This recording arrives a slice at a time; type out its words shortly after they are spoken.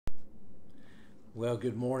Well,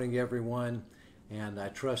 good morning, everyone, and I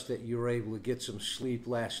trust that you were able to get some sleep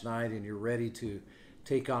last night and you're ready to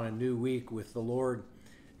take on a new week with the Lord.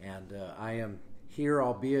 And I am here,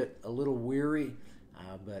 albeit a little weary,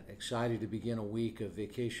 but excited to begin a week of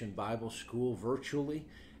Vacation Bible School virtually.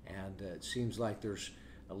 And it seems like there's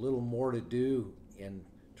a little more to do in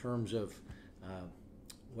terms of uh,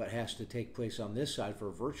 what has to take place on this side for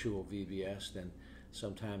a virtual VBS than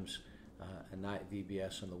sometimes a night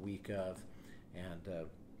VBS on the week of.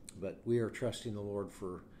 But we are trusting the Lord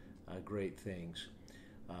for great things.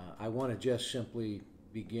 I want to just simply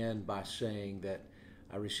begin by saying that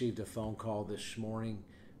I received a phone call this morning,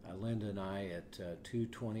 Linda and I, at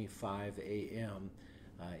 2:25 a.m.,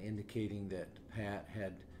 indicating that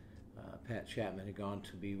Pat Chapman had gone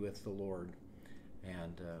to be with the Lord,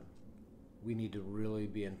 and we need to really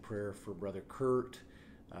be in prayer for Brother Kurt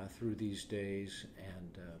through these days,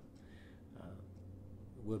 and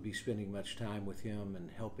we'll be spending much time with him and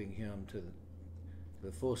helping him to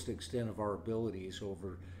the fullest extent of our abilities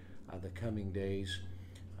over the coming days.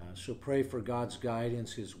 So pray for God's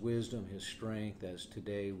guidance, His wisdom, His strength, as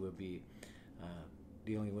today we'll be uh,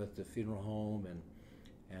 dealing with the funeral home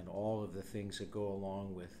and all of the things that go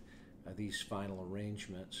along with these final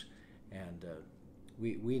arrangements. And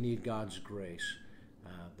we need God's grace.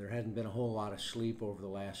 There hadn't been a whole lot of sleep over the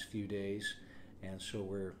last few days, and so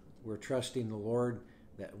we're trusting the Lord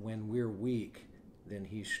that when we're weak, then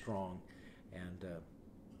He's strong. And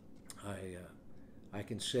I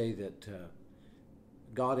can say that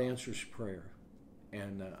God answers prayer.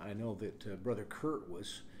 And I know that Brother Kurt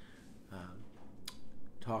was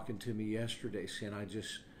talking to me yesterday, saying, I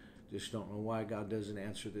just don't know why God doesn't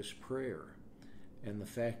answer this prayer. And the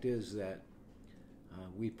fact is that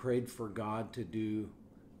we prayed for God to do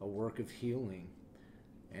a work of healing,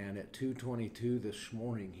 and at 2:22 this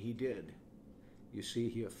morning, He did. You see,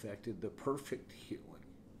 He effected the perfect healing,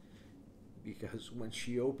 because when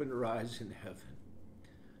she opened her eyes in heaven,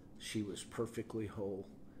 she was perfectly whole,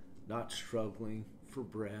 not struggling for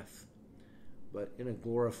breath, but in a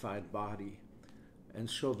glorified body. And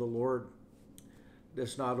so the Lord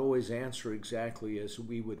does not always answer exactly as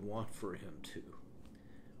we would want for Him to,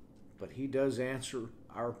 but He does answer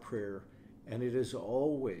our prayer, and it is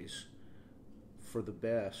always for the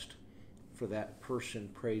best for that person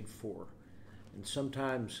prayed for. And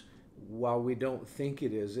sometimes, while we don't think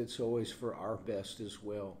it is, it's always for our best as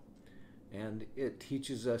well. And it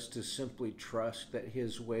teaches us to simply trust that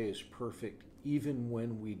His way is perfect, even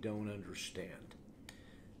when we don't understand.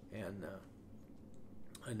 And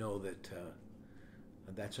I know that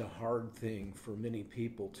that's a hard thing for many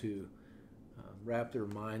people to wrap their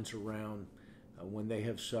minds around when they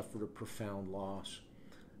have suffered a profound loss.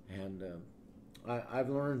 And I've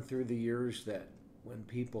learned through the years that when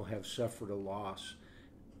people have suffered a loss,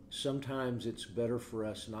 sometimes it's better for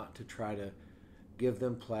us not to try to give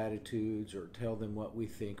them platitudes or tell them what we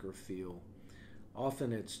think or feel.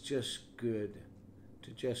 Often it's just good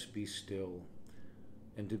to just be still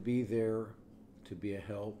and to be there, to be a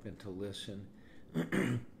help and to listen.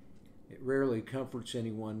 It rarely comforts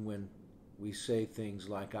anyone when we say things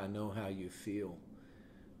like, I know how you feel,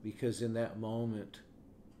 because in that moment,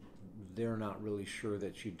 they're not really sure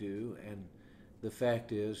that you do. And the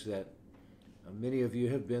fact is that many of you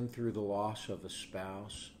have been through the loss of a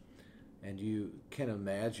spouse, and you can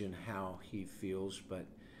imagine how he feels, but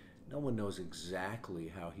no one knows exactly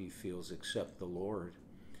how he feels except the Lord.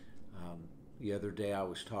 The other day I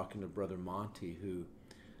was talking to Brother Monty, who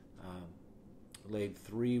laid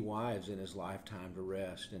 3 wives in his lifetime to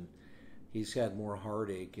rest, and he's had more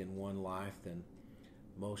heartache in one life than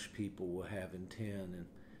most people will have in 10. And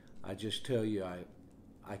I just tell you,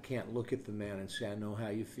 I can't look at the man and say, I know how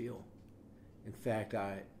you feel. In fact,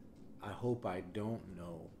 I hope I don't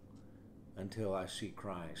know until I see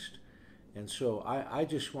Christ. And so I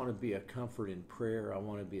just want to be a comfort in prayer. I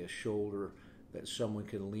want to be a shoulder that someone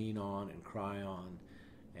can lean on and cry on.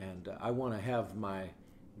 And I want to have my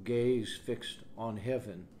gaze fixed on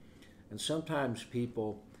heaven. And sometimes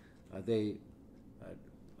people,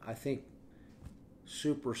 I think,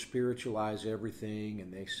 super spiritualize everything,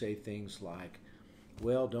 and they say things like,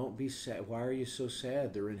 well, don't be sad. Why are you so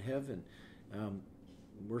sad? They're in heaven.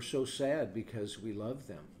 We're so sad because we love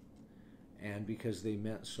them and because they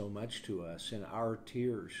meant so much to us. And our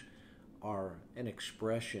tears are an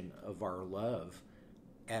expression of our love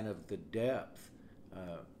and of the depth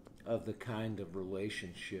of the kind of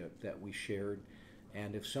relationship that we shared.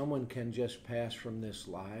 And if someone can just pass from this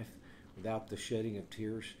life without the shedding of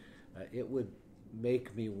tears, it would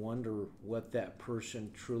make me wonder what that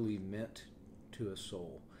person truly meant to a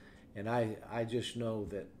soul. And I just know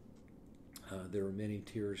that there are many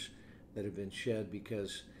tears that have been shed,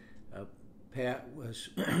 because Pat was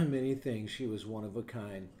many things. She was one of a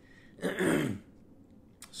kind.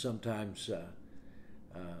 Sometimes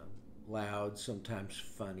loud, sometimes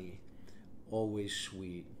funny, always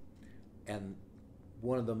sweet, and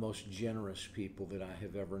one of the most generous people that I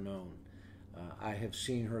have ever known. I have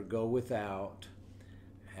seen her go without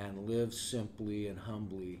and live simply and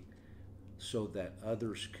humbly so that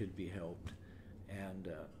others could be helped, and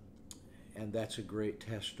that's a great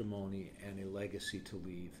testimony and a legacy to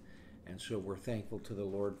leave. And so we're thankful to the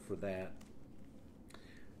Lord for that.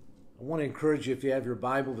 I want to encourage you, if you have your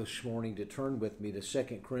Bible this morning, to turn with me to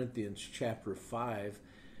 2 Corinthians chapter 5.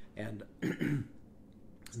 And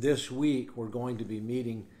this week we're going to be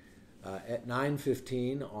meeting at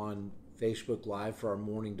 9:15 on Facebook Live for our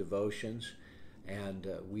morning devotions. And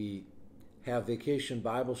we have Vacation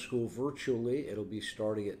Bible School virtually. It'll be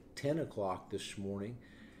starting at 10 o'clock this morning.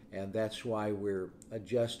 And that's why we're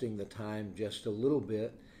adjusting the time just a little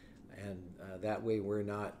bit. And that way we're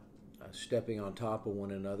not stepping on top of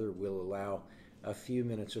one another. We'll allow a few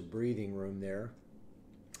minutes of breathing room there.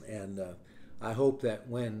 And I hope that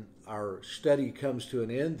when our study comes to an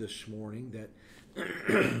end this morning,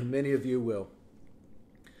 that many of you will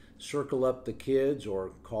circle up the kids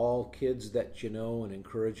or call kids that you know and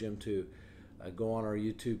encourage them to go on our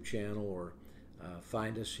YouTube channel or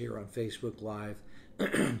find us here on Facebook Live.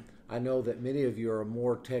 I know that many of you are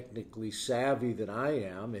more technically savvy than I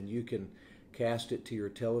am, and you can cast it to your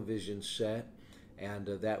television set, and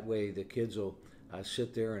that way the kids will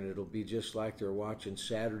sit there and it'll be just like they're watching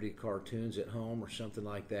Saturday cartoons at home or something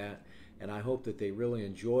like that. And I hope that they really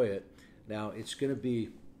enjoy it. Now, it's going to be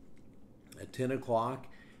at 10 o'clock,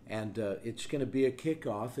 and it's going to be a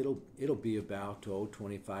kickoff. It'll be about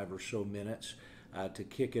 25 or so minutes to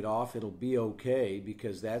kick it off. It'll be okay,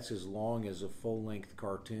 because that's as long as a full-length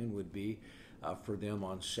cartoon would be for them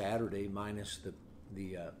on Saturday, minus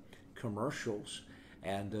the commercials.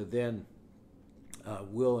 And then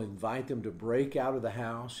we'll invite them to break out of the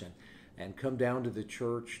house and come down to the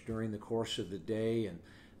church during the course of the day and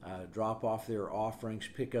drop off their offerings,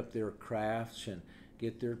 pick up their crafts, and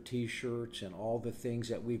get their t-shirts and all the things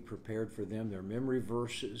that we've prepared for them, their memory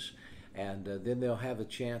verses. And then they'll have a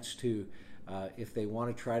chance to, if they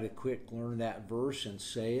want to try to quick learn that verse and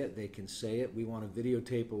say it, they can say it. We want to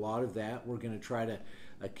videotape a lot of that. We're going to try to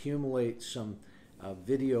accumulate some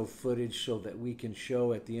video footage so that we can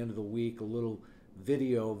show at the end of the week a little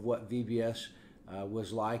video of what VBS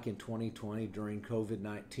was like in 2020 during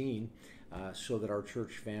COVID-19, so that our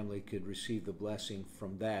church family could receive the blessing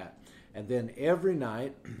from that. And then every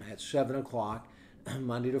night at 7 o'clock,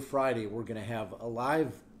 Monday to Friday, we're going to have a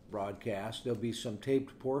live broadcast. There'll be some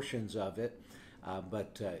taped portions of it,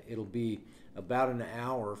 but it'll be about an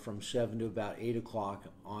hour from 7 to about 8 o'clock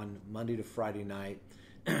on Monday to Friday night.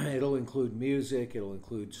 It'll include music. It'll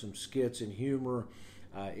include some skits and humor.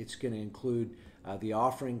 It's going to include the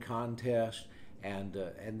offering contest and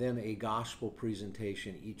then a gospel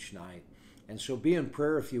presentation each night. And so be in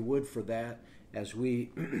prayer, if you would, for that as we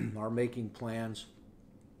are making plans,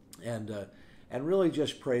 and really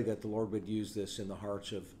just pray that the Lord would use this in the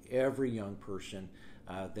hearts of every young person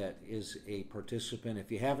that is a participant.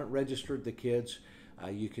 If you haven't registered the kids,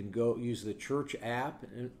 you can go use the church app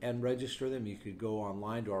and register them. You could go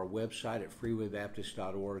online to our website at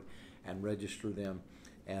freewaybaptist.org and register them.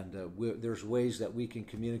 And there's ways that we can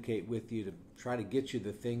communicate with you to try to get you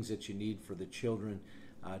the things that you need for the children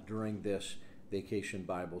during this Vacation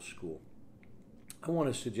Bible School. I want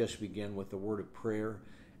us to just begin with a word of prayer,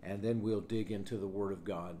 and then we'll dig into the Word of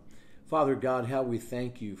God. Father God, how we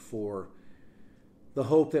thank you for the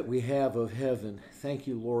hope that we have of heaven. Thank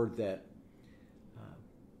you, Lord, that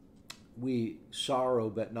we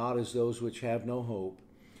sorrow, but not as those which have no hope.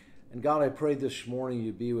 And God, I pray this morning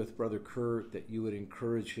you be with Brother Kurt, that you would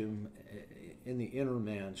encourage him in the inner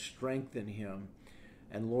man, strengthen him.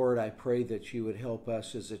 And Lord, I pray that you would help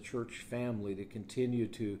us as a church family to continue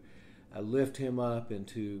to lift him up and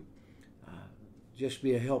to just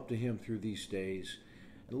be a help to him through these days.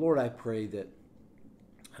 And Lord, I pray that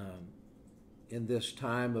in this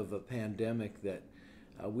time of a pandemic that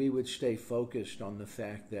we would stay focused on the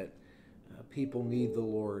fact that people need the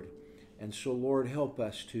Lord. And so, Lord, help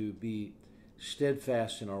us to be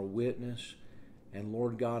steadfast in our witness. And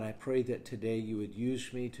Lord God, I pray that today you would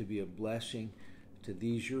use me to be a blessing to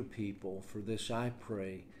these your people. For this I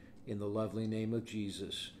pray in the lovely name of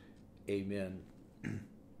Jesus. Amen.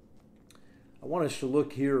 I want us to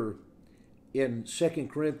look here in 2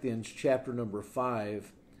 Corinthians chapter number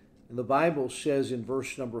 5. And the Bible says in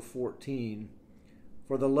verse number 14,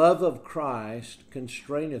 "For the love of Christ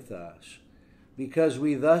constraineth us, because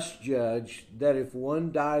we thus judge that if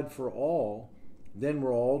one died for all, then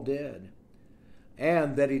we're all dead.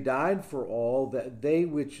 And that he died for all, that they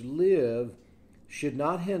which live should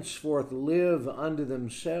not henceforth live unto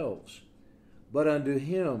themselves, but unto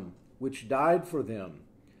him which died for them,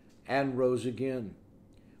 and rose again.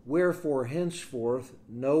 Wherefore henceforth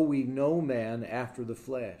know we no man after the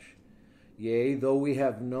flesh. Yea, though we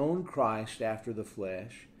have known Christ after the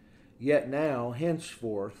flesh, yet now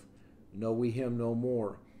henceforth know we him no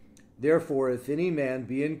more. Therefore, if any man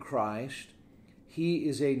be in Christ, he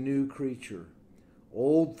is a new creature.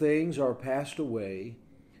 Old things are passed away.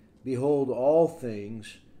 Behold, all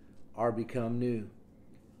things are become new.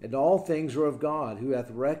 And all things are of God, who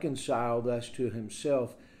hath reconciled us to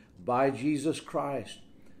himself by Jesus Christ,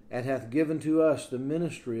 and hath given to us the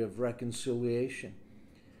ministry of reconciliation.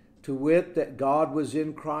 To wit, that God was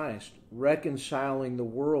in Christ, reconciling the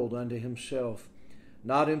world unto himself,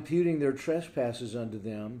 not imputing their trespasses unto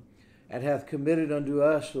them, and hath committed unto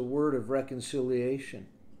us the word of reconciliation.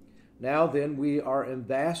 Now then, we are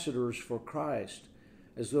ambassadors for Christ,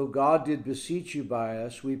 as though God did beseech you by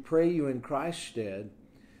us. We pray you in Christ's stead,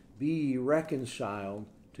 be ye reconciled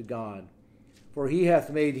to God. For he hath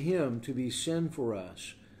made him to be sin for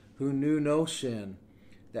us, who knew no sin,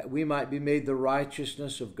 that we might be made the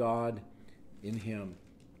righteousness of God in him.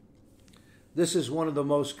 This is one of the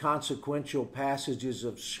most consequential passages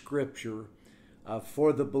of Scripture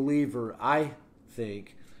for the believer, I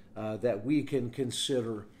think, that we can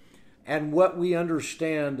consider. And what we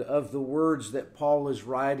understand of the words that Paul is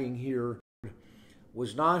writing here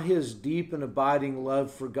was not his deep and abiding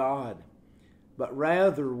love for God, but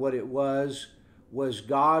rather what it was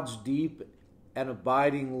God's deep and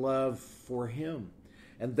abiding love for him.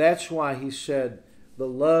 And that's why he said, the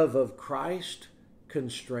love of Christ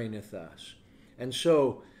constraineth us. And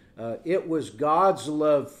so it was God's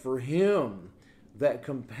love for him that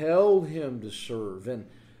compelled him to serve. And,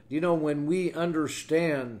 when we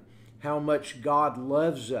understand how much God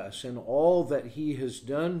loves us and all that he has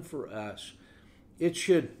done for us, it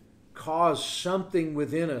should cause something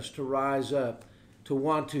within us to rise up, to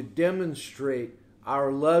want to demonstrate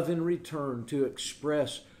our love in return, to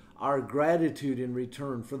express our gratitude in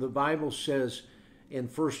return. For the Bible says in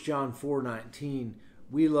 1 John 4:19,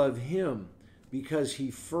 we love him because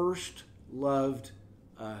he first loved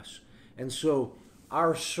us. And so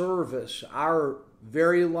our service, our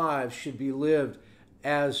very lives should be lived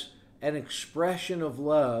as an expression of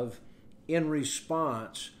love in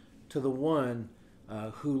response to the one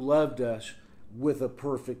who loved us with a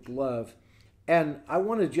perfect love. And I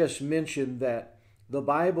want to just mention that the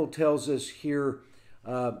Bible tells us here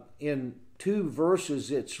in 2 verses,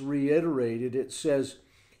 it's reiterated. It says,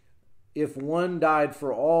 if one died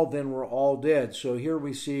for all, then we're all dead. So here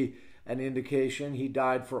we see an indication he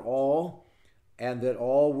died for all, and that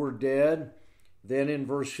all were dead. Then in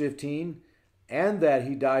verse 15, and that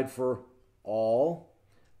he died for all,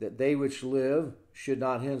 that they which live should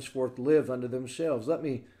not henceforth live unto themselves. Let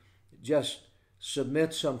me just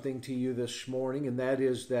submit something to you this morning, and that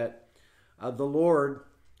is that the Lord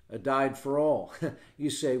died for all. You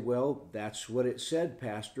say, well, that's what it said,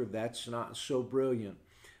 Pastor. That's not so brilliant.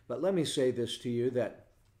 But let me say this to you, that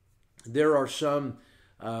there are some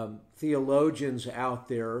theologians out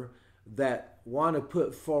there that want to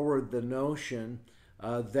put forward the notion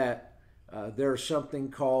that there's something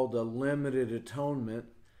called a limited atonement,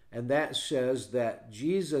 and that says that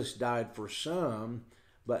Jesus died for some,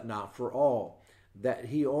 but not for all. That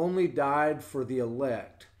he only died for the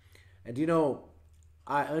elect. And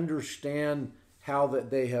I understand how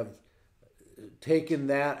that they have taken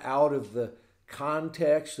that out of the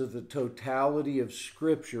context of the totality of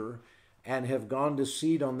Scripture and have gone to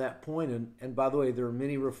seed on that point. And by the way, there are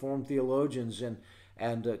many Reformed theologians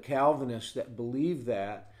and Calvinists that believe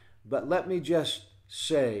that. But let me just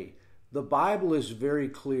say, the Bible is very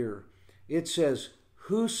clear. It says,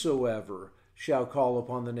 whosoever shall call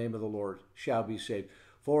upon the name of the Lord shall be saved.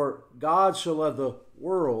 For God so loved the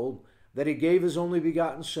world that he gave his only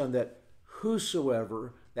begotten Son, that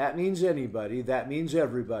whosoever, that means anybody, that means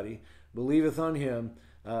everybody, believeth on him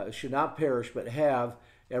should not perish but have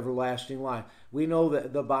everlasting life. We know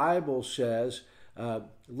that the Bible says,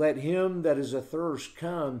 let him that is athirst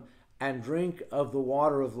come and drink of the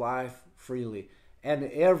water of life freely. And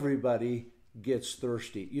everybody gets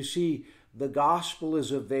thirsty. You see, the gospel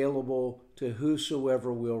is available to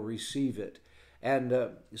whosoever will receive it. And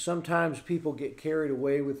sometimes people get carried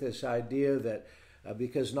away with this idea that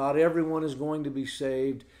because not everyone is going to be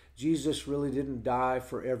saved, Jesus really didn't die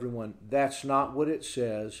for everyone. That's not what it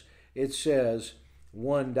says. It says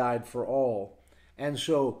one died for all. And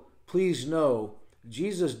so please know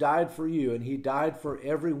Jesus died for you, and he died for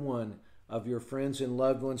every one of your friends and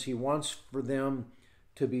loved ones. He wants for them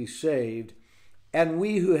to be saved. And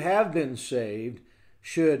we who have been saved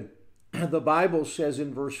should, the Bible says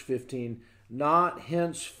in verse 15, not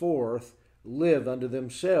henceforth live unto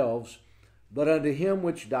themselves, but unto him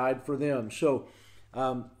which died for them. So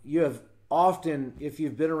you have often, if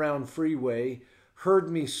you've been around Freeway, heard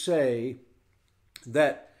me say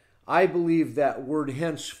that I believe that word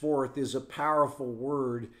henceforth is a powerful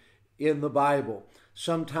word in the Bible.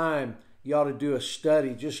 Sometime you ought to do a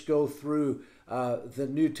study, just go through the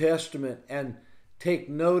New Testament and take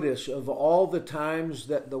notice of all the times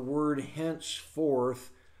that the word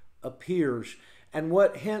henceforth appears. And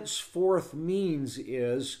what henceforth means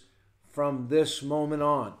is from this moment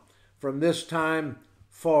on, from this time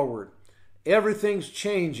forward. Everything's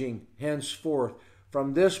changing henceforth.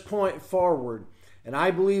 From this point forward, and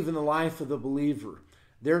I believe in the life of the believer,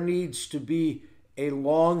 there needs to be a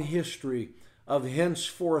long history of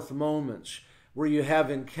henceforth moments where you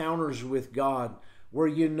have encounters with God, where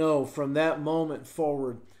you know from that moment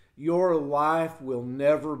forward, your life will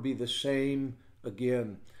never be the same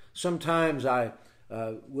again. Sometimes I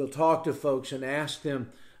will talk to folks and ask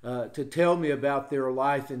them to tell me about their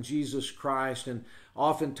life in Jesus Christ, and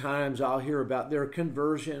oftentimes I'll hear about their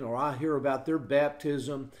conversion, or I'll hear about their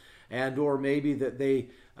baptism, and or maybe that they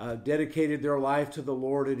dedicated their life to the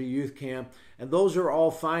Lord at a youth camp. And those are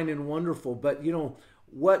all fine and wonderful. But,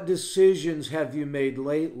 what decisions have you made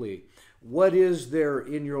lately? What is there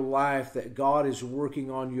in your life that God is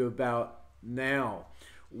working on you about now?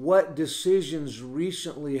 What decisions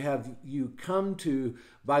recently have you come to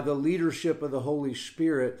by the leadership of the Holy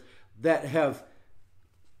Spirit that have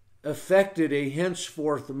affected a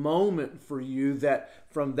henceforth moment for you, that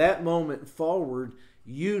from that moment forward,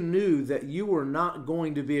 you knew that you were not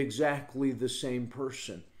going to be exactly the same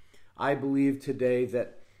person? I believe today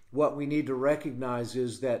that what we need to recognize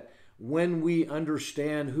is that when we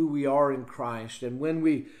understand who we are in Christ, and when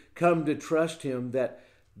we come to trust him,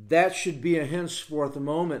 that should be a henceforth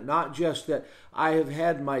moment, not just that I have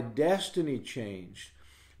had my destiny changed,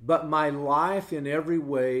 but my life in every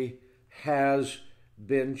way has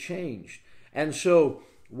been changed. And so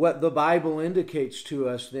what the Bible indicates to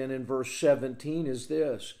us then in verse 17 is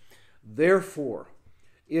this: therefore,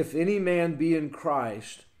 if any man be in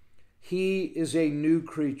Christ, he is a new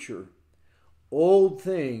creature. Old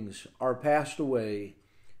things are passed away.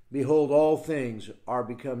 Behold, all things are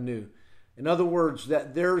become new. In other words,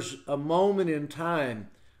 that there's a moment in time,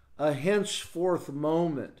 a henceforth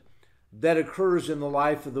moment that occurs in the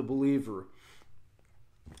life of the believer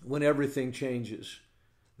when everything changes.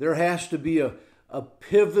 There has to be a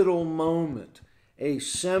pivotal moment, a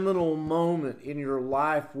seminal moment in your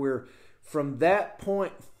life where from that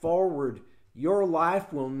point forward, your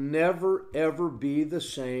life will never, ever be the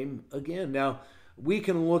same again. Now, we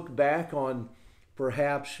can look back on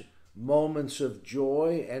perhaps moments of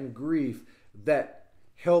joy and grief that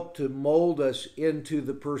help to mold us into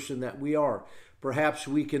the person that we are. Perhaps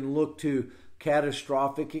we can look to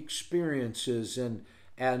catastrophic experiences and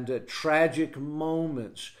tragic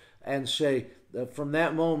moments and say, from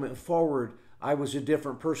that moment forward, I was a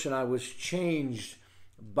different person. I was changed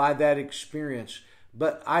by that experience.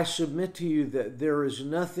 But I submit to you that there is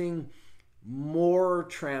nothing more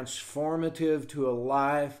transformative to a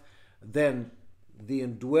life than the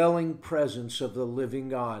indwelling presence of the living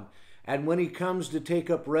God. And when he comes to take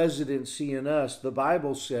up residency in us, the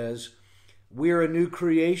Bible says we're a new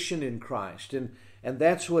creation in Christ. And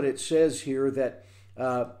that's what it says here, that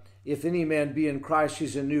if any man be in Christ,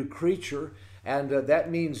 he's a new creature. And that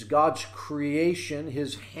means God's creation,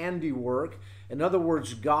 his handiwork. In other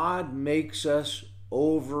words, God makes us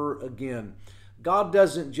over again. God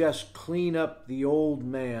doesn't just clean up the old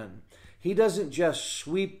man. He doesn't just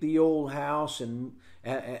sweep the old house and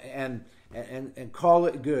call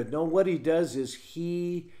it good. No, what he does is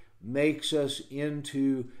he makes us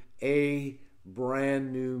into a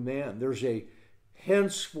brand new man. There's a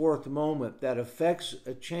henceforth moment that affects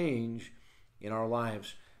a change in our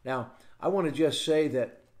lives. Now, I want to just say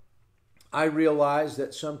that I realize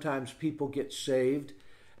that sometimes people get saved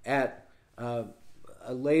at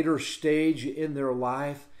a later stage in their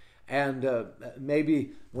life, and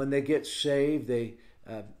maybe when they get saved, they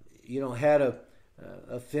had a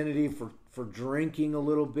affinity for drinking a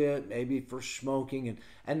little bit, maybe for smoking,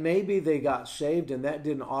 and maybe they got saved and that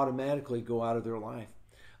didn't automatically go out of their life.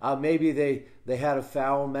 Maybe they had a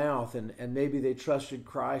foul mouth and maybe they trusted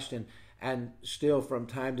Christ and still from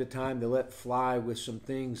time to time they let fly with some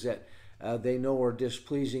things that they know are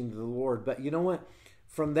displeasing to the Lord. But you know what?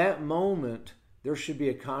 From that moment, there should be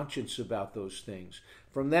a conscience about those things.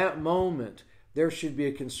 From that moment, there should be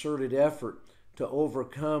a concerted effort to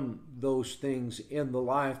overcome those things in the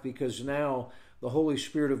life, because now the Holy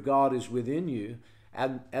Spirit of God is within you,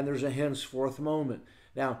 and there's a henceforth moment.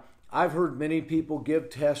 Now, I've heard many people give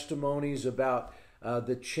testimonies about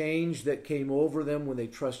the change that came over them when they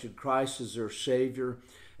trusted Christ as their Savior.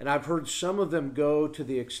 And I've heard some of them go to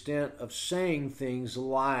the extent of saying things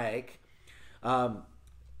like,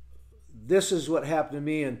 this is what happened to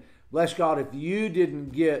me, and bless God, if you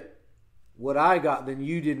didn't get what I got, then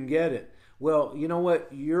you didn't get it. Well, you know what?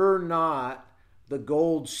 You're not the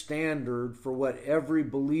gold standard for what every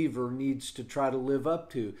believer needs to try to live up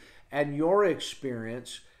to. And your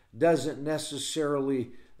experience doesn't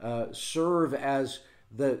necessarily serve as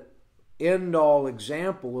the end-all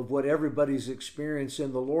example of what everybody's experience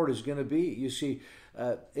in the Lord is going to be. You see,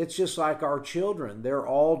 it's just like our children. They're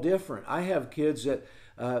all different. I have kids that,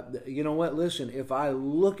 you know what, listen, if I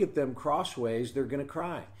look at them crossways, they're going to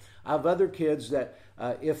cry. I have other kids that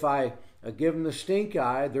if I give them the stink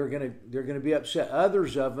eye, they're gonna be upset.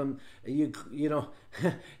 Others of them, you know,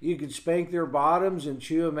 you could spank their bottoms and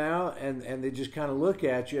chew them out, and they just kind of look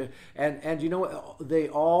at you. And you know what? They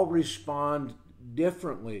all respond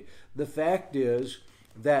differently. The fact is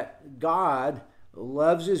that God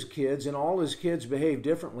loves His kids, and all His kids behave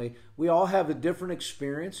differently. We all have a different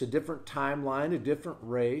experience, a different timeline, a different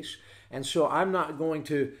race. And so I'm not going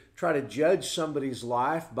to try to judge somebody's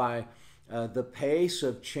life by the pace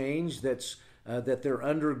of change that they're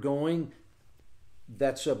undergoing,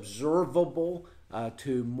 that's observable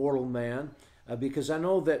to mortal man, because I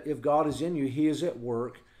know that if God is in you, He is at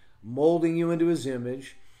work, molding you into His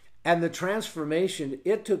image. And the transformation,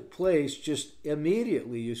 it took place just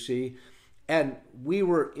immediately, you see, and we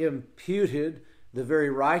were imputed the very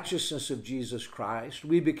righteousness of Jesus Christ.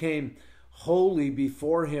 We became holy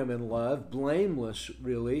before Him in love, blameless,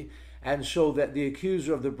 really, and so that the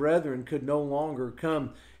accuser of the brethren could no longer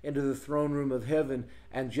come into the throne room of heaven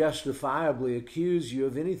and justifiably accuse you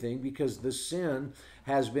of anything, because the sin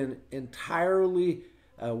has been entirely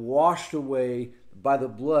washed away by the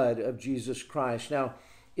blood of Jesus Christ. Now,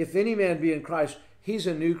 if any man be in Christ, he's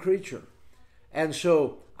a new creature. And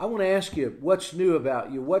so I want to ask you, what's new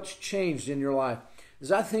about you? What's changed in your life?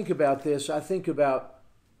 As I think about this, I think about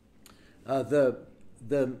the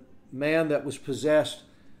man that was possessed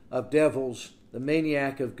of devils, the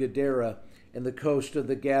maniac of Gadara, in the coast of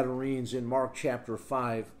the Gadarenes in Mark chapter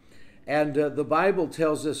 5. And the Bible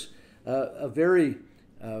tells us a very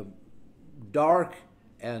dark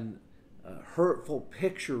and hurtful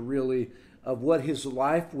picture, really, of what his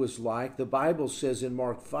life was like. The Bible says in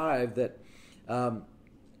Mark 5 that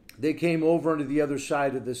they came over unto the other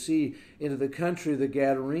side of the sea, into the country of the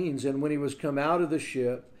Gadarenes, and when he was come out of the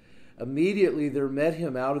ship, immediately there met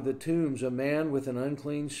him out of the tombs a man with an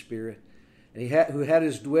unclean spirit, and who had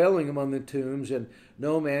his dwelling among the tombs, and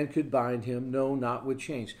no man could bind him, no, not with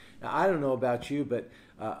chains. Now, I don't know about you, but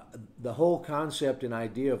the whole concept and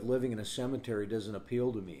idea of living in a cemetery doesn't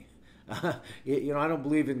appeal to me. You know, I don't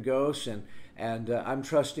believe in ghosts, and I'm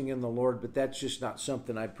trusting in the Lord, but that's just not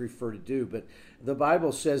something I prefer to do. But the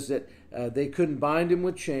Bible says that they couldn't bind him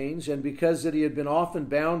with chains, and because that he had been often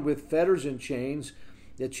bound with fetters and chains,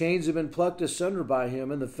 the chains had been plucked asunder by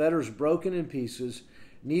him, and the fetters broken in pieces,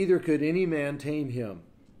 neither could any man tame him.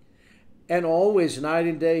 And always, night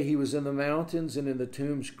and day, he was in the mountains and in the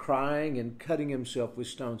tombs, crying and cutting himself with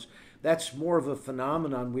stones. That's more of a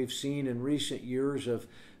phenomenon we've seen in recent years of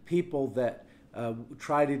people that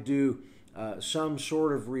try to do some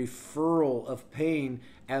sort of referral of pain,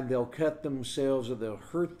 and they'll cut themselves or they'll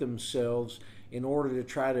hurt themselves in order to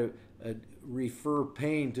try to refer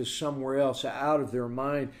pain to somewhere else out of their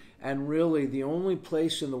mind. And really, the only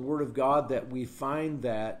place in the Word of God that we find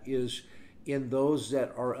that is in those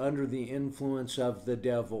that are under the influence of the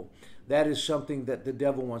devil. That is something that the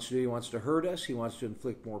devil wants to do. He wants to hurt us. He wants to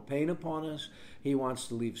inflict more pain upon us. He wants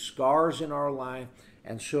to leave scars in our life.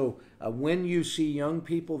 And so when you see young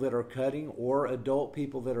people that are cutting or adult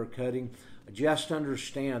people that are cutting, just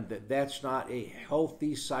understand that that's not a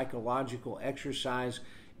healthy psychological exercise.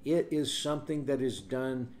 It is something that is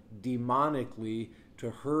done demonically to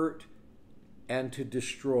hurt and to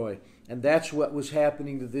destroy. And that's what was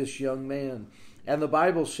happening to this young man. And the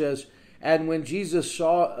Bible says, and when Jesus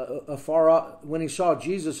when he saw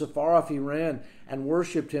Jesus afar off, he ran and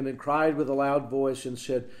worshipped him and cried with a loud voice and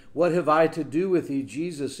said, What have I to do with thee,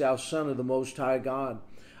 Jesus, thou Son of the Most High God?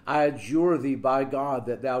 I adjure thee by God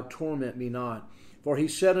that thou torment me not. For he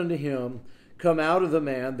said unto him, Come out of the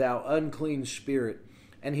man, thou unclean spirit.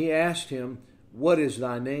 And he asked him, What is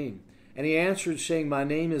thy name? And he answered, saying, My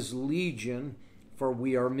name is Legion, for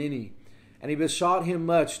we are many. And he besought him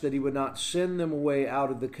much that he would not send them away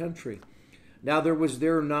out of the country. Now there was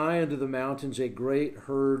there nigh unto the mountains a great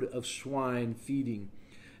herd of swine feeding.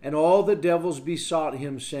 And all the devils besought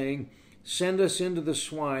him, saying, Send us into the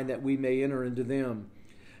swine, that we may enter into them.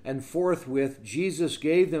 And forthwith Jesus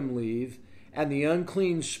gave them leave, and the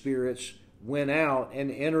unclean spirits went out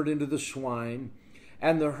and entered into the swine,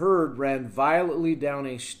 and the herd ran violently down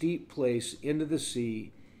a steep place into the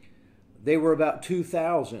sea. They were about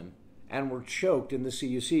 2,000, and were choked in the sea.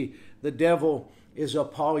 You see, the devil is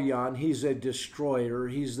Apollyon. He's a destroyer.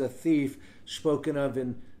 He's the thief spoken of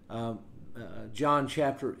in John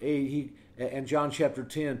chapter 8 and John chapter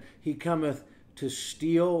 10. He cometh to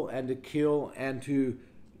steal and to kill and to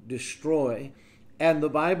destroy. And the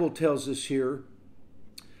Bible tells us here,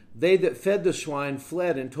 they that fed the swine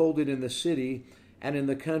fled and told it in the city and in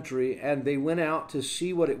the country, and they went out to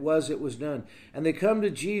see what it was that was done. And they come to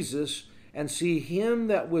Jesus and see him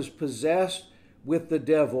that was possessed with the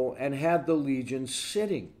devil and had the legion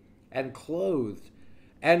sitting and clothed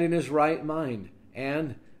and in his right mind,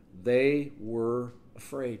 and they were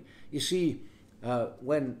afraid. You see,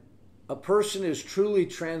 when a person is truly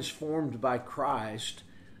transformed by Christ,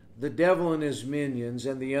 the devil and his minions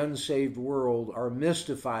and the unsaved world are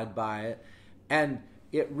mystified by it, and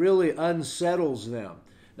it really unsettles them.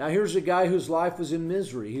 Now here's a guy whose life was in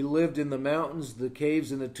misery. He lived in the mountains, the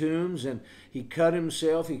caves, and the tombs, and he cut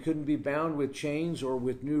himself. He couldn't be bound with chains or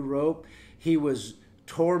with new rope. He was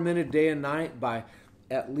tormented day and night by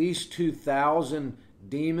at least 2,000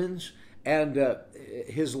 demons, and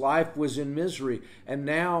his life was in misery. And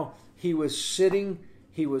now he was sitting,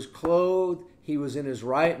 he was clothed, he was in his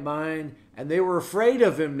right mind, and they were afraid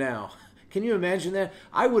of him now. Can you imagine that?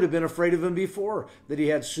 I would have been afraid of him before, that he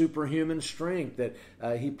had superhuman strength, that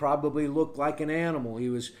he probably looked like an animal. He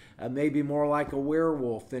was maybe more like a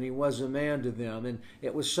werewolf than he was a man to them. And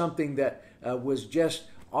it was something that was just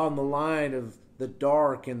on the line of the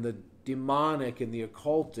dark and the demonic and the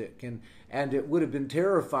occultic. And it would have been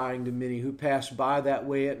terrifying to many who passed by that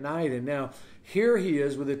way at night. And now here he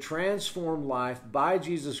is with a transformed life by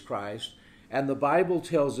Jesus Christ. And the Bible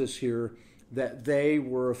tells us here that they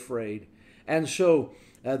were afraid. And so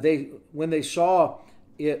when they saw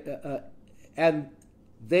it, and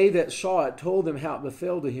they that saw it told them how it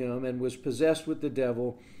befell to him, and was possessed with the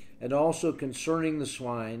devil, and also concerning the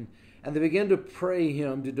swine. And they began to pray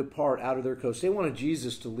him to depart out of their coast. They wanted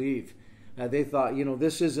Jesus to leave. They thought,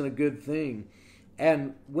 this isn't a good thing.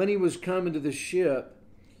 And when he was come into the ship,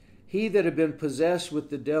 he that had been possessed with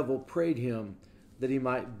the devil prayed him that he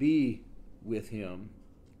might be with him.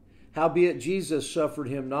 Howbeit Jesus suffered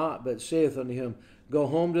him not, but saith unto him, Go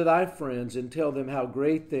home to thy friends, and tell them how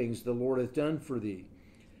great things the Lord hath done for thee,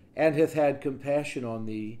 and hath had compassion on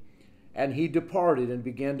thee. And he departed, and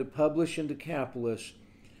began to publish in Decapolis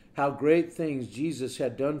how great things Jesus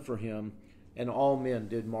had done for him, and all men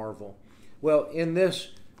did marvel. Well, in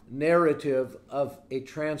this narrative of a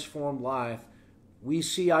transformed life, we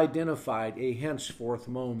see identified a henceforth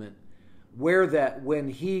moment, where that when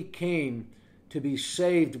he came to be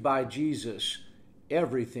saved by Jesus,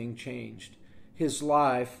 everything changed. His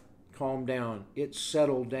life calmed down. It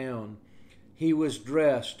settled down. He was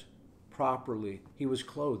dressed properly. He was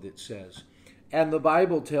clothed, it says. And the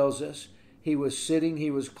Bible tells us he was sitting, he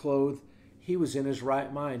was clothed, he was in his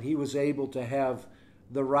right mind. He was able to have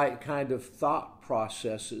the right kind of thought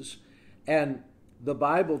processes. And the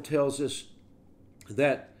Bible tells us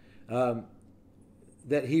that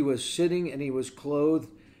he was sitting and he was clothed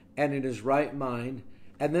and in his right mind.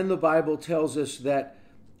 And then the Bible tells us that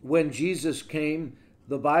when Jesus came,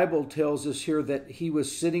 the Bible tells us here that he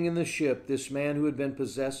was sitting in the ship, this man who had been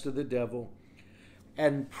possessed of the devil,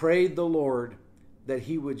 and prayed the Lord that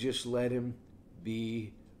he would just let him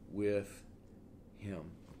be with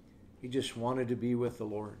him. He just wanted to be with the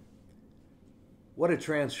Lord. What a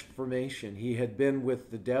transformation. He had been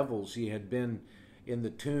with the devils. He had been in the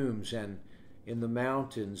tombs and in the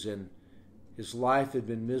mountains, and his life had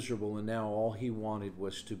been miserable, and now all he wanted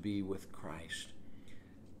was to be with Christ.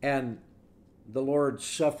 And the Lord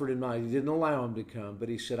suffered in mind. He didn't allow him to come, but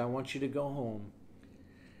he said, I want you to go home,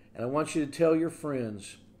 and I want you to tell your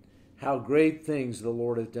friends how great things the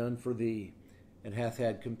Lord hath done for thee, and hath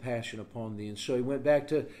had compassion upon thee. And so he went back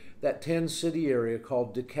to that 10-city area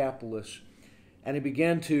called Decapolis, and he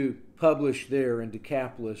began to publish there in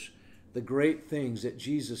Decapolis the great things that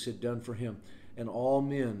Jesus had done for him, and all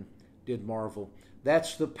men did marvel.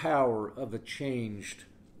 That's the power of a changed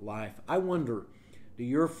life. I wonder, do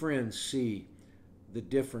your friends see the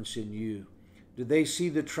difference in you? Do they see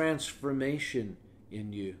the transformation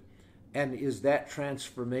in you? And is that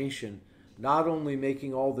transformation not only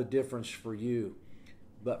making all the difference for you,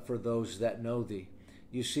 but for those that know thee?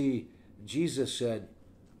 You see, Jesus said,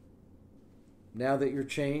 Now that you're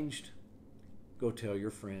changed, go tell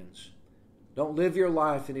your friends. Don't live your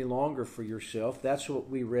life any longer for yourself. That's what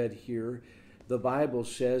we read here. The Bible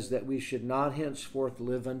says that we should not henceforth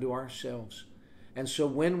live unto ourselves. And so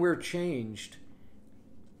when we're changed,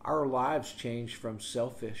 our lives change from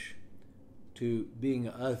selfish to being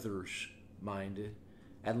others-minded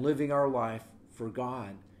and living our life for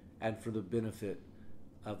God and for the benefit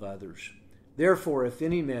of others. Therefore, if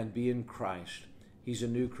any man be in Christ, he's a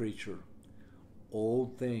new creature.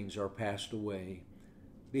 Old things are passed away.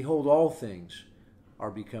 Behold, all things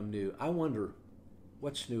are become new. I wonder,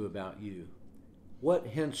 what's new about you? What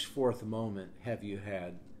henceforth moment have you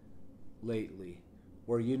had lately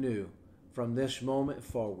where you knew, from this moment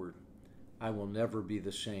forward, I will never be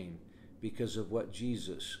the same because of what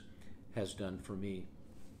Jesus has done for me?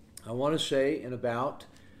 I want to say in about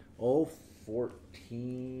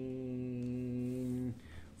 14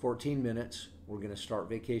 minutes, we're going to start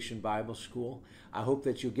Vacation Bible School. I hope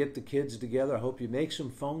that you'll get the kids together. I hope you make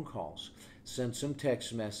some phone calls, send some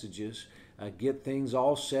text messages, get things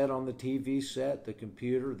all set on the TV set, the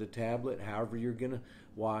computer, the tablet, however you're going to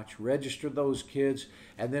watch. Register those kids,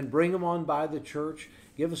 and then bring them on by the church.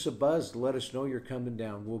 Give us a buzz to let us know you're coming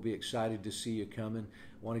down. We'll be excited to see you coming.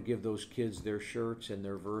 I want to give those kids their shirts and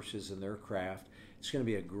their verses and their craft. It's going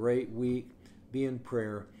to be a great week. Be in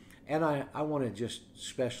prayer. And I want to just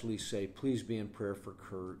especially say, please be in prayer for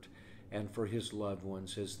Kurt and for his loved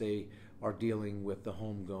ones as they are dealing with the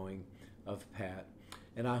homegoing of Pat.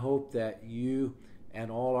 And I hope that you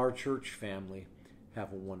and all our church family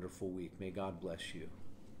have a wonderful week. May God bless you.